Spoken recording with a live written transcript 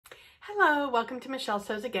Hello, welcome to Michelle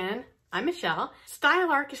Sews Again. I'm Michelle.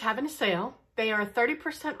 StyleArc is having a sale. They are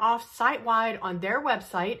 30% off site-wide on their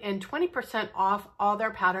website and 20% off all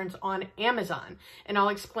their patterns on Amazon. And I'll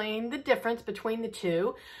explain the difference between the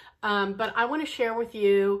two. But I want to share with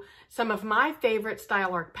you some of my favorite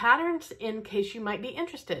StyleArc patterns in case you might be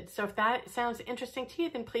interested. So if that sounds interesting to you,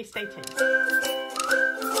 then please stay tuned.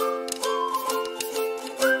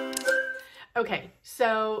 Okay,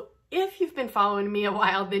 so if you've been following me a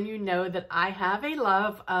while, then you know that I have a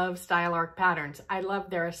love of StyleArc patterns. I love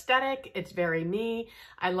their aesthetic. It's very me.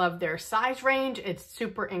 I love their size range. It's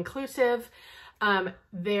super inclusive.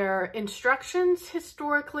 Their instructions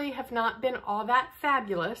historically have not been all that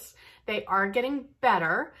fabulous. They are getting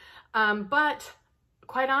better, but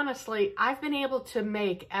quite honestly, I've been able to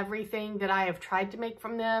make everything that I have tried to make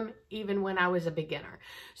from them, even when I was a beginner.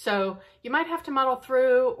 So you might have to muddle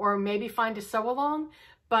through or maybe find a sew along,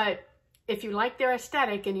 but if you like their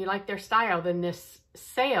aesthetic and you like their style, then this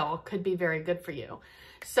sale could be very good for you.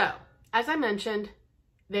 So as I mentioned,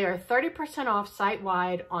 they are 30% off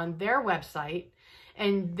site-wide on their website.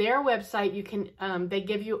 And their website, you can, they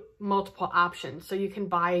give you multiple options. So you can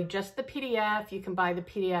buy just the PDF, you can buy the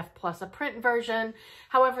PDF plus a print version.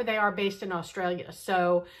 However, they are based in Australia.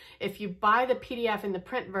 So if you buy the PDF and the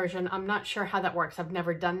print version, I'm not sure how that works. I've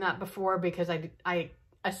never done that before because I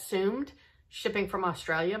assumed shipping from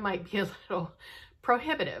Australia might be a little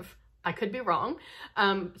prohibitive. I could be wrong.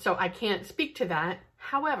 So I can't speak to that.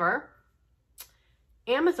 However,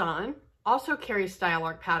 Amazon also carries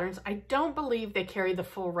StyleArc patterns. I don't believe they carry the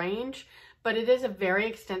full range, but it is a very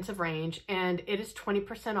extensive range and it is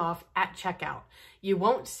 20% off at checkout. You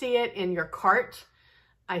won't see it in your cart.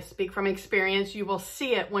 I speak from experience. You will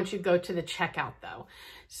see it once you go to the checkout though.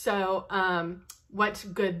 So what's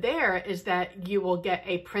good there is that you will get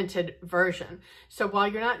a printed version. So while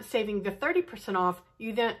you're not saving the 30% off,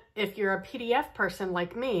 you then, if you're a PDF person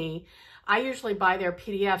like me, I usually buy their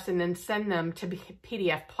PDFs and then send them to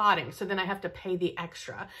PDF plotting. So then I have to pay the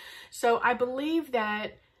extra. So I believe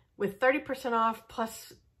that with 30% off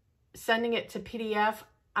plus sending it to PDF,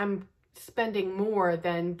 I'm spending more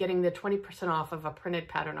than getting the 20% off of a printed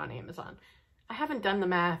pattern on Amazon. I haven't done the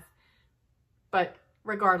math, but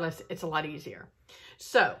regardless, it's a lot easier.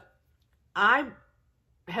 So I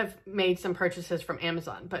have made some purchases from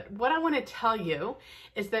Amazon, but what I want to tell you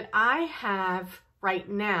is that I have right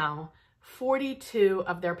now 42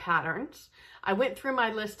 of their patterns. I went through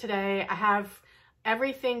my list today. I have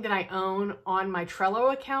everything that I own on my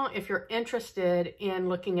Trello account. If you're interested in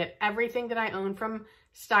looking at everything that I own from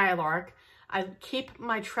StyleArc, I keep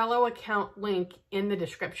my Trello account link in the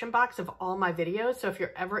description box of all my videos. So if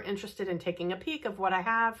you're ever interested in taking a peek of what I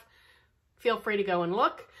have, feel free to go and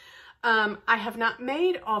look. I have not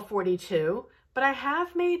made all 42, but I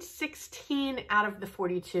have made 16 out of the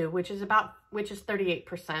 42, which is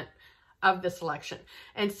 38% of the selection.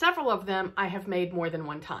 And several of them I have made more than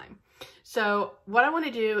one time. So what I want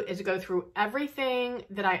to do is go through everything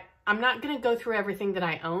that I'm not going to go through everything that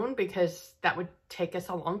I own because that would take us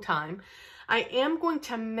a long time. I am going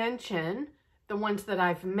to mention the ones that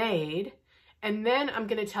I've made, and then I'm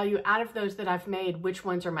going to tell you out of those that I've made, which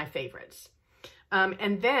ones are my favorites.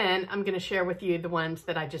 And then I'm going to share with you the ones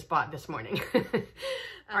that I just bought this morning.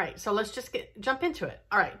 All right, so let's just jump into it.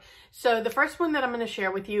 All right, so the first one that I'm going to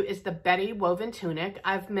share with you is the Betty woven tunic.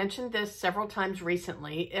 I've mentioned this several times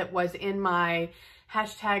recently. It was in my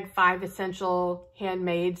hashtag 5 essential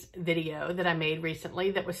handmaids video that I made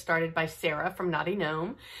recently that was started by Sarah from Naughty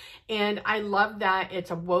Gnome. And I love that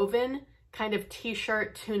it's a woven kind of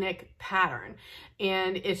t-shirt tunic pattern.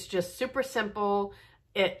 And it's just super simple.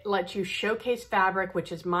 It lets you showcase fabric,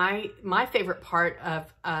 which is my favorite part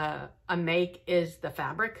of a make is the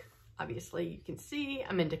fabric. Obviously, you can see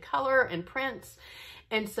I'm into color and prints.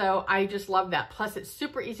 And so I just love that. Plus, it's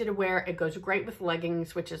super easy to wear. It goes great with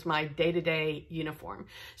leggings, which is my day-to-day uniform.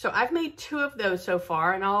 So I've made 2 of those so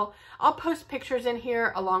far, and I'll post pictures in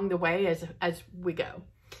here along the way as we go.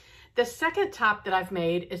 The second top that I've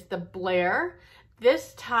made is the Blaire.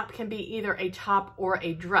 This top can be either a top or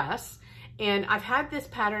a dress. And I've had this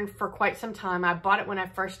pattern for quite some time. I bought it when I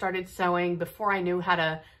first started sewing before I knew how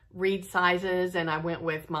to read sizes, and I went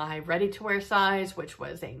with my ready-to-wear size, which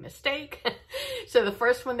was a mistake. So the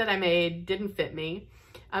first one that I made didn't fit me.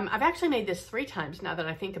 I've actually made this 3 times now that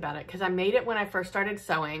I think about it, because I made it when I first started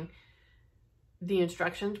sewing. The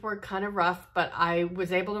instructions were kind of rough, but I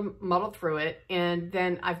was able to muddle through it, and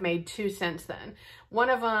then I've made 2 since then. One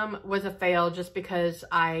of them was a fail just because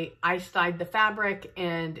I ice-dyed the fabric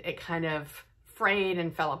and it kind of frayed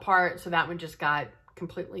and fell apart, so that one just got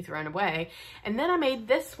completely thrown away. And then I made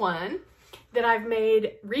this one that I've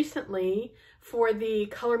made recently for the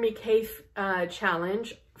Color Me Cave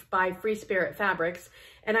challenge by Free Spirit Fabrics.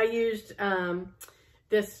 And I used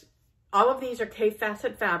all of these are Cave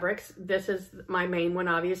Facet fabrics. This is my main one,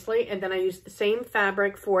 obviously. And then I used the same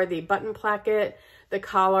fabric for the button placket, the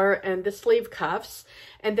collar, and the sleeve cuffs.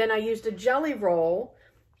 And then I used a jelly roll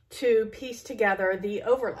to piece together the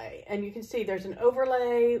overlay. And you can see there's an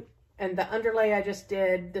overlay, and the underlay I just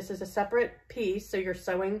did. This is a separate piece, so you're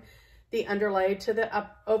sewing the underlay to the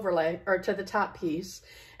overlay, or to the top piece.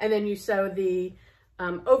 And then you sew the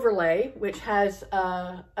overlay, which has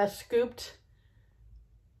a scooped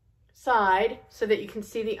side so that you can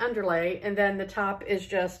see the underlay, and then the top is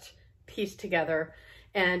just pieced together.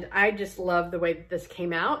 And I just love the way that this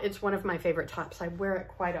came out. It's one of my favorite tops. I wear it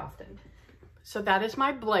quite often. So that is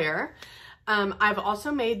my Blaire. I've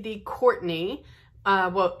also made the Courtney.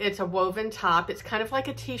 Well, it's a woven top. It's kind of like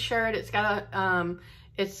a t-shirt. It's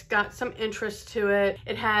got some interest to it.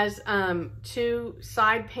 It has 2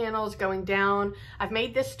 side panels going down. I've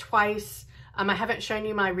made this twice. I haven't shown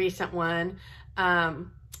you my recent one.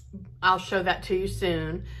 I'll show that to you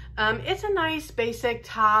soon. It's a nice basic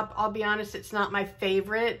top. I'll be honest, it's not my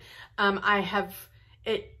favorite.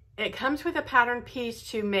 It comes with a pattern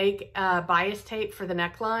piece to make bias tape for the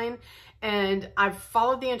neckline, and I've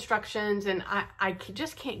followed the instructions, and I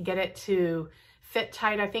just can't get it to fit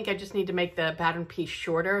tight. I think I just need to make the pattern piece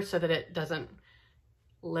shorter so that it doesn't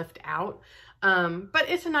lift out. But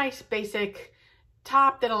it's a nice basic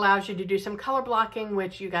top that allows you to do some color blocking,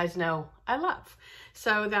 which you guys know I love.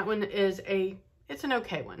 So that one is it's an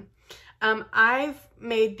okay one. I've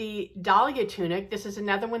made the Dahlia tunic. This is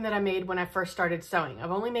another one that I made when I first started sewing.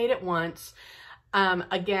 I've only made it once.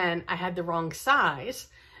 Again, I had the wrong size.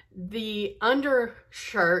 The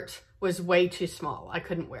undershirt was way too small. I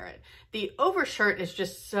couldn't wear it. The overshirt is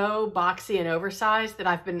just so boxy and oversized that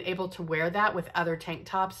I've been able to wear that with other tank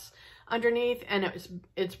tops underneath, and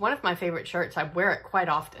it's one of my favorite shirts. I wear it quite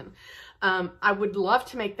often. I would love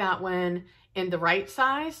to make that one in the right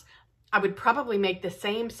size. I would probably make the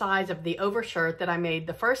same size of the overshirt that I made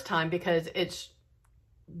the first time because it's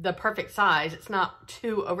the perfect size. It's not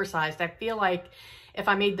too oversized. I feel like if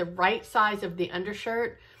I made the right size of the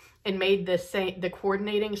undershirt and made the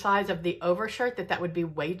coordinating size of the overshirt, that would be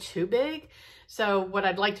way too big. So what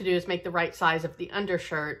I'd like to do is make the right size of the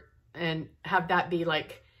undershirt and have that be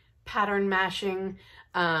like pattern mashing,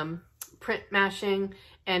 print mashing,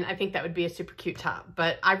 and I think that would be a super cute top.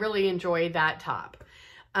 But I really enjoy that top.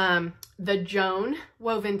 The Joan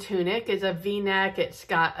woven tunic is a V-neck. It's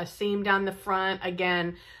got a seam down the front.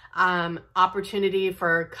 Again, opportunity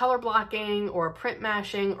for color blocking or print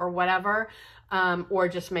mashing or whatever, or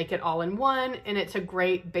just make it all in one. And it's a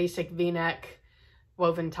great basic V-neck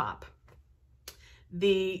woven top.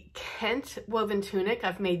 The Kent woven tunic,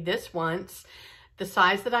 I've made this once. The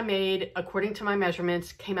size that I made, according to my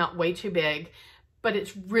measurements, came out way too big, but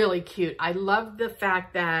it's really cute. I love the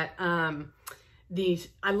fact that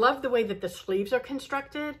I love the way that the sleeves are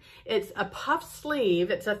constructed. It's a puff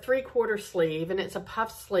sleeve. It's a 3/4 sleeve, and it's a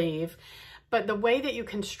puff sleeve. But the way that you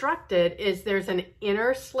construct it is there's an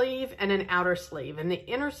inner sleeve and an outer sleeve, and the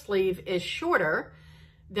inner sleeve is shorter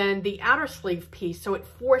than the outer sleeve piece, so it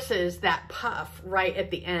forces that puff right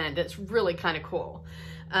at the end. It's really kind of cool.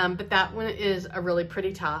 But that one is a really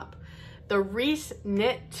pretty top. The Reese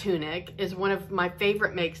knit tunic is one of my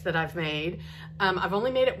favorite makes that I've made. I've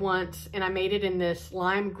only made it once, and I made it in this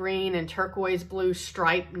lime green and turquoise blue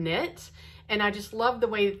stripe knit. And I just love the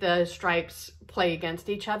way that the stripes play against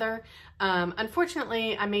each other.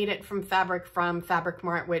 Unfortunately, I made it from fabric from Fabric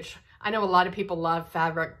Mart, which I know a lot of people love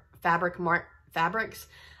Fabric Mart fabrics.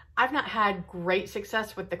 I've not had great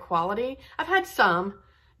success with the quality. I've had some,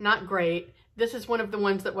 not great. This is one of the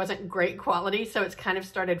ones that wasn't great quality, so it's kind of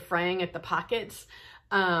started fraying at the pockets.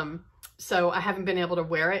 So I haven't been able to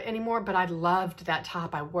wear it anymore, but I loved that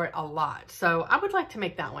top. I wore it a lot. So I would like to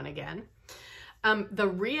make that one again. The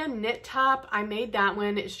Rhea knit top, I made that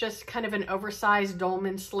one. It's just kind of an oversized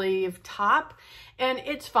dolman sleeve top, and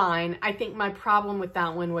it's fine. I think my problem with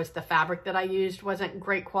that one was the fabric that I used wasn't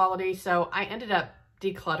great quality, so I ended up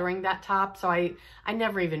decluttering that top, so I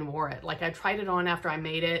never even wore it. Like, I tried it on after I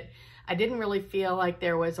made it. I didn't really feel like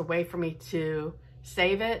there was a way for me to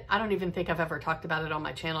save it. I don't even think I've ever talked about it on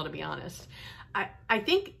my channel, to be honest. I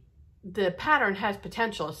think the pattern has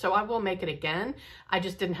potential, so I will make it again. I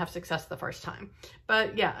just didn't have success the first time.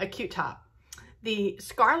 But yeah, a cute top. The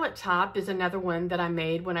Scarlet top is another one that I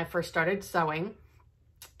made when I first started sewing.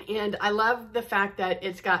 And I love the fact that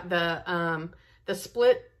it's got the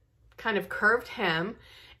split kind of curved hem,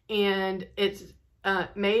 and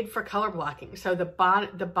made for color blocking. So the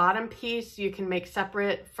bottom piece you can make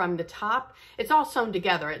separate from the top. It's all sewn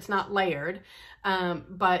together. It's not layered.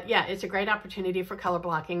 But yeah, it's a great opportunity for color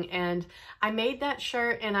blocking. And I made that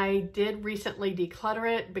shirt and I did recently declutter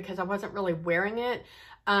it because I wasn't really wearing it.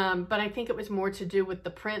 But I think it was more to do with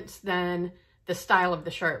the prints than the style of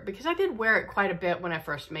the shirt, because I did wear it quite a bit when I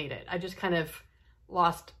first made it. I just kind of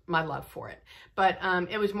lost my love for it. But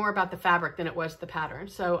it was more about the fabric than it was the pattern.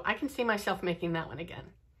 So I can see myself making that one again.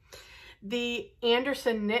 The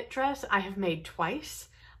Anderson knit dress I have made twice.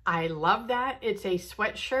 I love that. It's a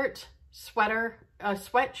sweatshirt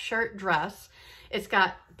dress. It's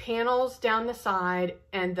got panels down the side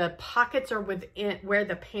and the pockets are within where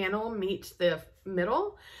the panel meets the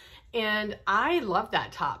middle. And I love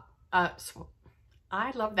that top.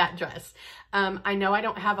 I love that dress. I know I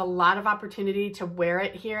don't have a lot of opportunity to wear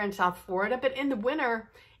it here in South Florida, but in the winter,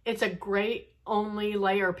 it's a great only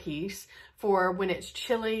layer piece for when it's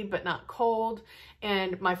chilly but not cold.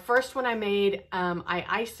 And my first one I made, I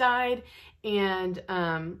ice-dyed, and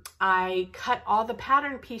I cut all the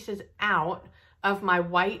pattern pieces out of my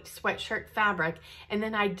white sweatshirt fabric, and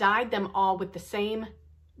then I dyed them all with the same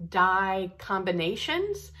dye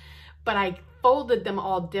combinations, but I folded them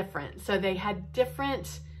all different. So they had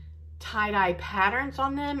different tie-dye patterns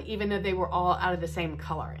on them, even though they were all out of the same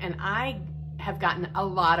color. And I have gotten a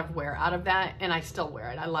lot of wear out of that, and I still wear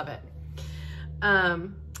it. I love it.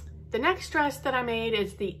 The next dress that I made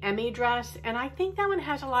is the Emmy dress, and I think that one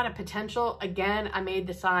has a lot of potential. Again, I made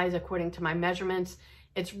the size according to my measurements.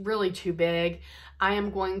 It's really too big.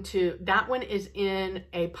 That one is in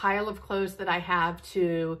a pile of clothes that I have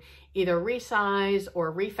to either resize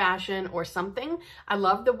or refashion or something. I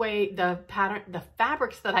love the way the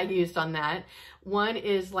fabrics that I used on that. One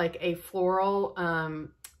is like a floral,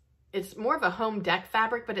 it's more of a home deck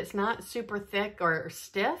fabric, but it's not super thick or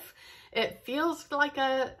stiff. It feels like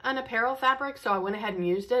an apparel fabric, so I went ahead and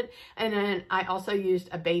used it. And then I also used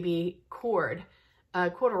a baby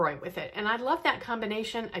corduroy with it. And I love that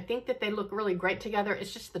combination. I think that they look really great together.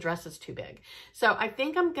 It's just the dress is too big. So I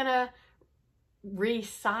think I'm gonna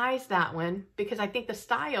resize that one because I think the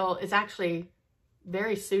style is actually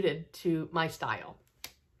very suited to my style.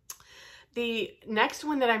 The next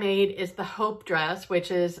one that I made is the Hope dress,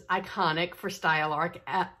 which is iconic for Style Arc.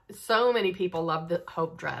 So many people love the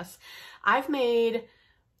Hope dress. I've made,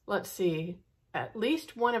 let's see, at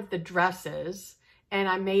least one of the dresses, and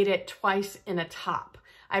I made it twice in a top.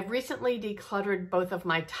 I've recently decluttered both of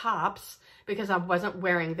my tops because I wasn't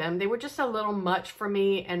wearing them. They were just a little much for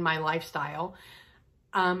me and my lifestyle.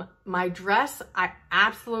 My dress, I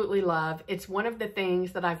absolutely love. It's one of the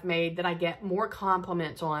things that I've made that I get more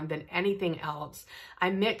compliments on than anything else. I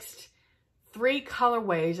mixed 3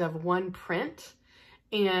 colorways of one print,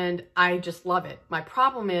 and I just love it. My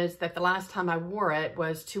problem is that the last time I wore it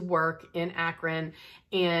was to work in Akron,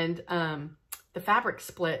 and the fabric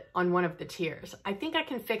split on one of the tiers. I think I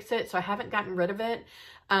can fix it, so I haven't gotten rid of it,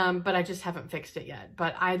 but I just haven't fixed it yet.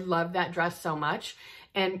 But I love that dress so much.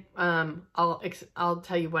 And I'll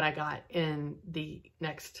tell you what I got in the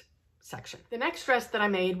next section. The next dress that I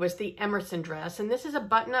made was the Emerson dress. And this is a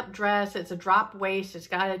button-up dress. It's a drop waist. It's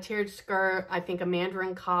got a tiered skirt, I think a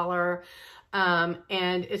mandarin collar. And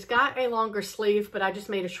it's got a longer sleeve, but I just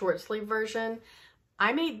made a short sleeve version.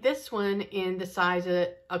 I made this one in the size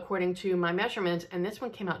according to my measurements, and this one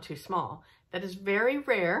came out too small. That is very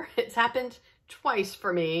rare. It's happened twice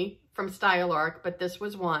for me from Style Arc, but this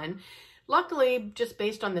was one. Luckily, just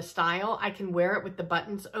based on the style, I can wear it with the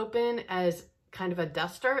buttons open as kind of a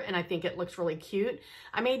duster, and I think it looks really cute.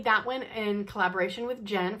 I made that one in collaboration with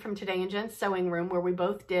Jen from Today in Jen's Sewing Room, where we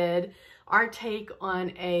both did our take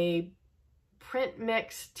on a print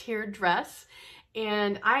mix tiered dress.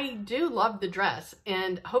 And I do love the dress,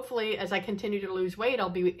 and hopefully as I continue to lose weight, I'll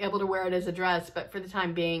be able to wear it as a dress, but for the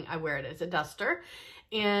time being, I wear it as a duster.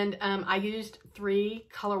 And I used 3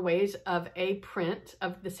 colorways of a print,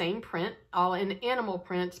 of the same print, all in animal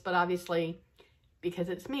prints, but obviously, because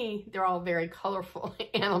it's me, they're all very colorful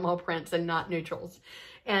animal prints and not neutrals.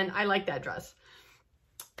 And I like that dress.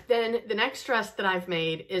 Then the next dress that I've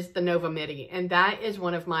made is the Nova Midi, and that is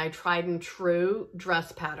one of my tried and true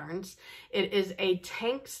dress patterns. It is a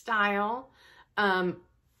tank style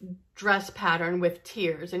dress pattern with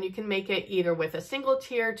tiers, and you can make it either with a single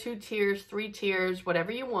tier, 2 tiers, 3 tiers,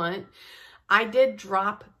 whatever you want. I did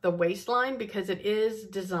drop the waistline because it is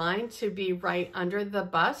designed to be right under the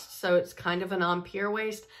bust, so it's kind of an on-pier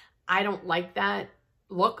waist. I don't like that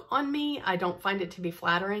look on me. I don't find it to be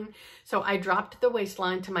flattering, so I dropped the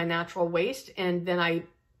waistline to my natural waist, and then I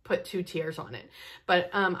put 2 tiers on it. But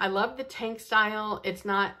I love the tank style. It's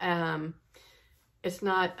not It's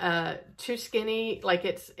not too skinny. Like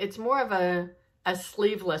it's more of a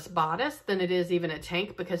sleeveless bodice than it is even a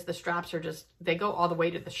tank, because the straps are just, they go all the way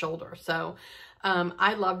to the shoulder. So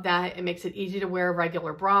I love that. It makes it easy to wear a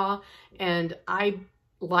regular bra, and I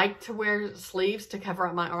like to wear sleeves to cover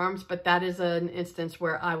up my arms, but that is an instance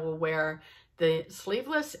where I will wear the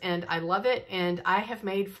sleeveless, and I love it. And I have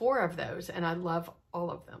made 4 of those, and I love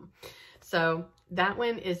all of them. So that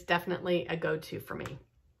one is definitely a go-to for me.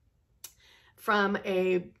 From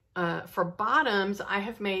for bottoms, I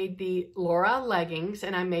have made the Laura leggings,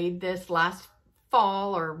 and I made this last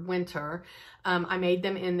fall or winter. I made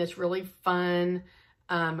them in this really fun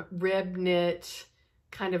rib knit,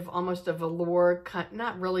 kind of almost a velour,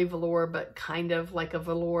 not really velour, but kind of like a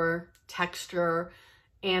velour texture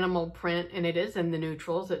animal print, and it is in the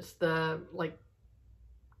neutrals. It's the like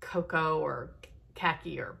cocoa or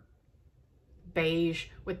khaki or beige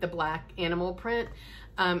with the black animal print.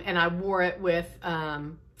 And I wore it with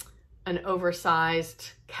an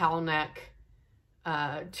oversized cowl neck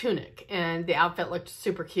tunic, and the outfit looked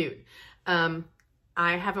super cute.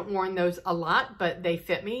 I haven't worn those a lot, but they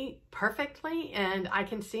fit me perfectly, and I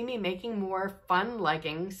can see me making more fun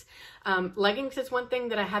leggings. Leggings is one thing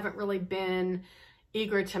that I haven't really been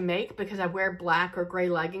eager to make, because I wear black or gray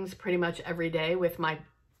leggings pretty much every day with my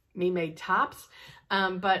me-made tops.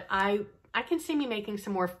 But I can see me making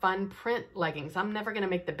some more fun print leggings. I'm never going to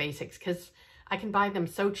make the basics, because I can buy them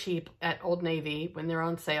so cheap at Old Navy when they're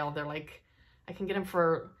on sale. They're like, I can get them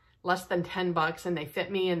for less than 10 bucks, and they fit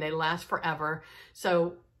me and they last forever.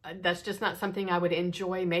 So that's just not something I would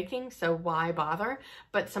enjoy making, so why bother?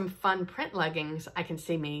 But some fun print leggings, I can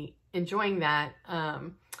see me enjoying that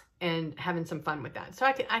and having some fun with that. So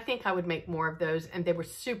I think I would make more of those, and they were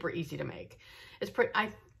super easy to make.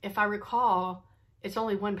 If I recall, it's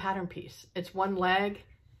only one pattern piece. It's one leg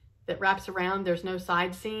that wraps around. There's no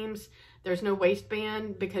side seams. There's no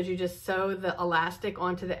waistband, because you just sew the elastic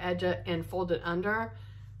onto the edge and fold it under.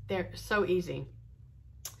 They're so easy.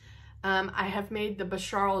 I have made the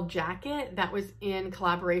Basharl jacket. That was in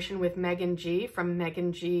collaboration with Megan G from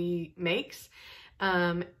Megan G Makes.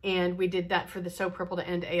 And we did that for the Sew Purple to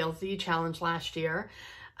End ALZ challenge last year.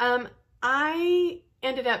 I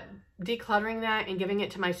ended up decluttering that and giving it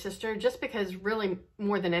to my sister, just because, really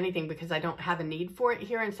more than anything, because I don't have a need for it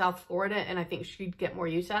here in South Florida, and I think she'd get more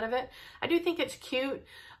use out of it. I do think it's cute.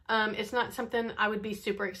 It's not something I would be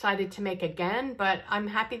super excited to make again, but I'm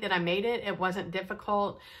happy that I made it. It wasn't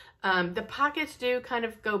difficult. The pockets do kind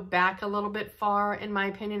of go back a little bit far, in my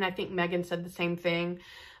opinion. I think Megan said the same thing.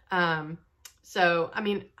 So, I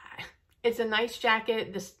mean, it's a nice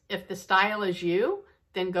jacket. If the style is you,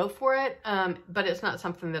 then go for it. But it's not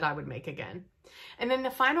something that I would make again. And then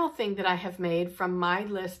the final thing that I have made from my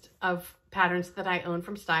list of patterns that I own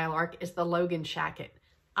from Style Arc is the Logan jacket.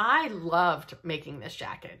 I loved making this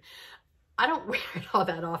jacket. I don't wear it all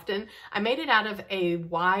that often. I made it out of a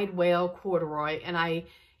wide whale corduroy, and I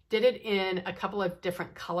did it in a couple of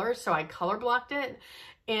different colors, so I color blocked it,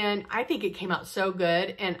 and I think it came out so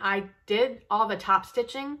good. And I did all the top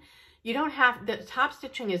stitching. You don't have, the top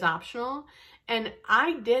stitching is optional, and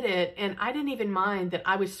I did it, and I didn't even mind that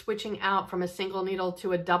I was switching out from a single needle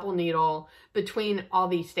to a double needle between all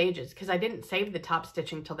these stages, because I didn't save the top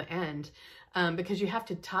stitching till the end, because you have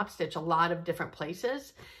to top stitch a lot of different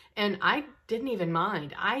places, and I didn't even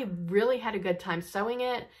mind. I really had a good time sewing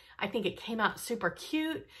it. I think it came out super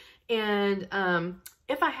cute, and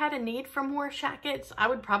if I had a need for more shackets, I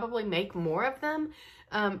would probably make more of them.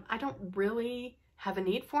 I don't really have a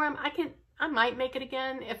need for them. I might make it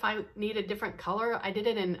again if I need a different color. I did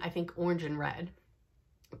it in, I think, orange and red.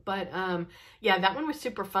 But yeah, that one was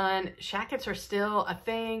super fun. Shackets are still a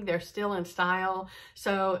thing. They're still in style.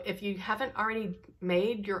 So if you haven't already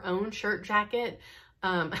made your own shirt jacket,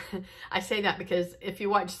 I say that because if you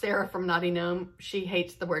watch Sarah from Naughty Gnome, she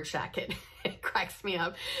hates the word shacket. It cracks me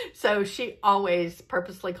up. So she always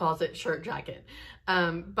purposely calls it shirt jacket.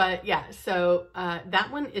 But yeah, so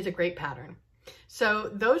that one is a great pattern.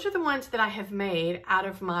 So those are the ones that I have made out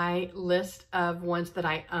of my list of ones that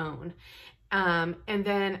I own. And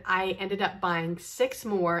then I ended up buying 6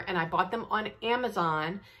 more, and I bought them on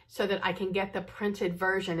Amazon so that I can get the printed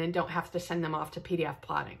version and don't have to send them off to PDF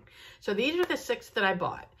plotting. So these are the 6 that I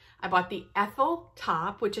bought. I bought the Ethel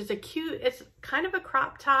top, which is a cute, it's kind of a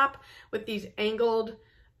crop top with these angled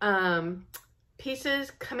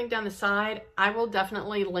pieces coming down the side. I will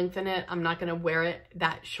definitely lengthen it. I'm not going to wear it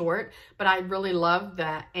that short, but I really love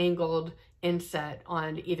the angled inset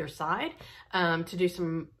on either side to do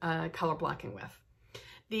some color blocking with.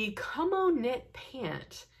 The Como knit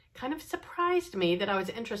pant kind of surprised me that I was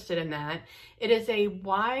interested in that. It is a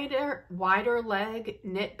wider leg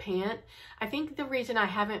knit pant. I think the reason I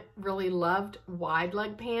haven't really loved wide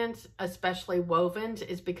leg pants, especially wovens,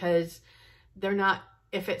 is because they're not,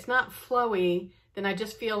 if it's not flowy, then I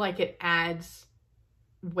just feel like it adds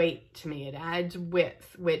weight to me. It adds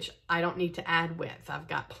width, which I don't need to add width. I've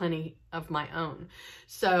got plenty of my own.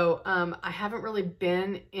 So I haven't really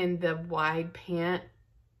been in the wide pant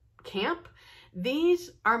camp.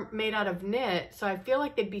 These are made out of knit, so I feel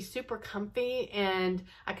like they'd be super comfy, and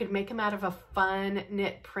I could make them out of a fun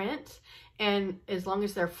knit print. And as long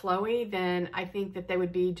as they're flowy, then I think that they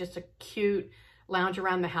would be just a cute lounge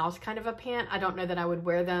around the house kind of a pant. I don't know that I would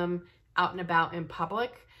wear them out and about in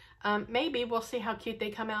public. Maybe we'll see how cute they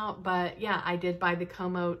come out, but yeah, I did buy the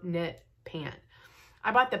Como knit pant.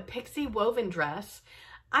 I bought the Pixie woven dress.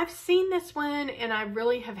 I've seen this one and I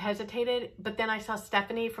really have hesitated, but then I saw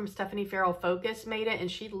Stephanie from Stephanie Farrell Focus made it and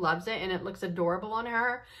she loves it and it looks adorable on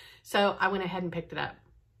her. So I went ahead and picked it up.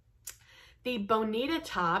 The Bonita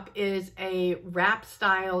top is a wrap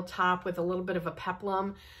style top with a little bit of a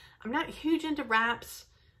peplum. I'm not huge into wraps,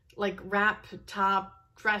 like wrap top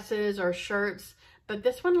dresses or shirts, but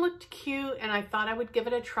this one looked cute and I thought I would give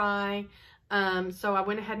it a try. So I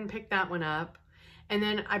went ahead and picked that one up. And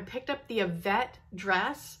then I picked up the Yvette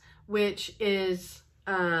dress, which is,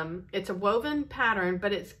 it's a woven pattern,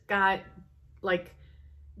 but it's got like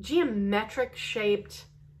geometric shaped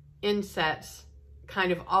insets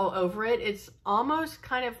kind of all over it. It's almost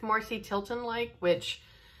kind of Marcy Tilton-like, which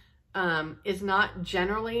is not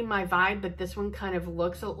generally my vibe, but this one kind of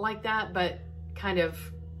looks like that, but kind of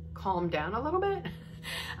calmed down a little bit.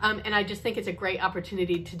 And I just think it's a great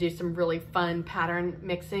opportunity to do some really fun pattern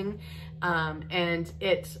mixing. And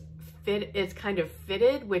it's kind of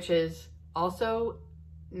fitted, which is also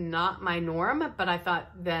not my norm, but I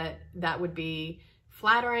thought that that would be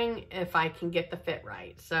flattering if I can get the fit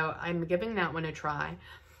right. So I'm giving that one a try.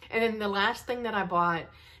 And then the last thing that I bought,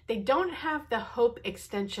 they don't have the Hope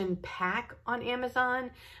extension pack on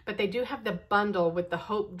Amazon, but they do have the bundle with the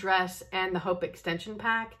Hope dress and the Hope extension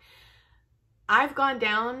pack. I've gone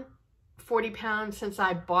down 40 pounds since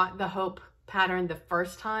I bought the Hope pattern the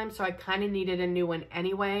first time, so I kind of needed a new one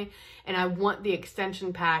anyway, and I want the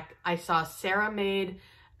extension pack. I saw Sarah made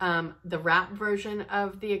the wrap version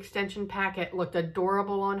of the extension pack. It looked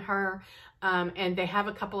adorable on her, and they have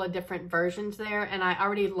a couple of different versions there, and I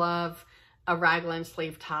already love a raglan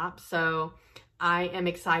sleeve top, so I am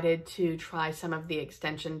excited to try some of the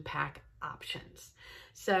extension pack options.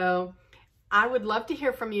 So I would love to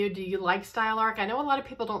hear from you. Do you like Style Arc? I know a lot of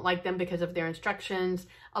people don't like them because of their instructions.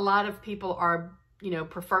 A lot of people are,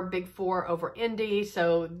 prefer Big Four over Indie,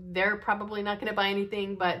 so they're probably not going to buy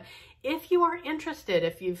anything. But if you are interested,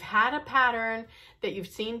 if you've had a pattern that you've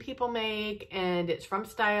seen people make and it's from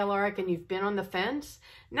Style Arc and you've been on the fence,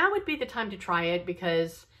 now would be the time to try it,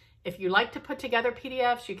 because if you like to put together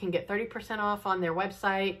PDFs, you can get 30% off on their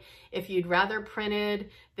website. If you'd rather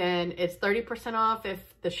printed, then it's 30% off if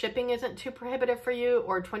the shipping isn't too prohibitive for you,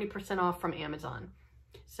 or 20% off from Amazon.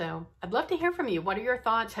 So I'd love to hear from you. What are your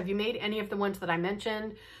thoughts? Have you made any of the ones that I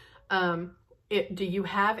mentioned? Do you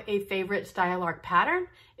have a favorite Style Arc pattern?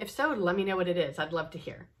 If so, let me know what it is. I'd love to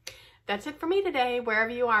hear. That's it for me today.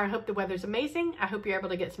 Wherever you are, I hope the weather's amazing. I hope you're able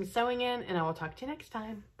to get some sewing in, and I will talk to you next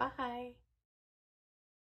time. Bye.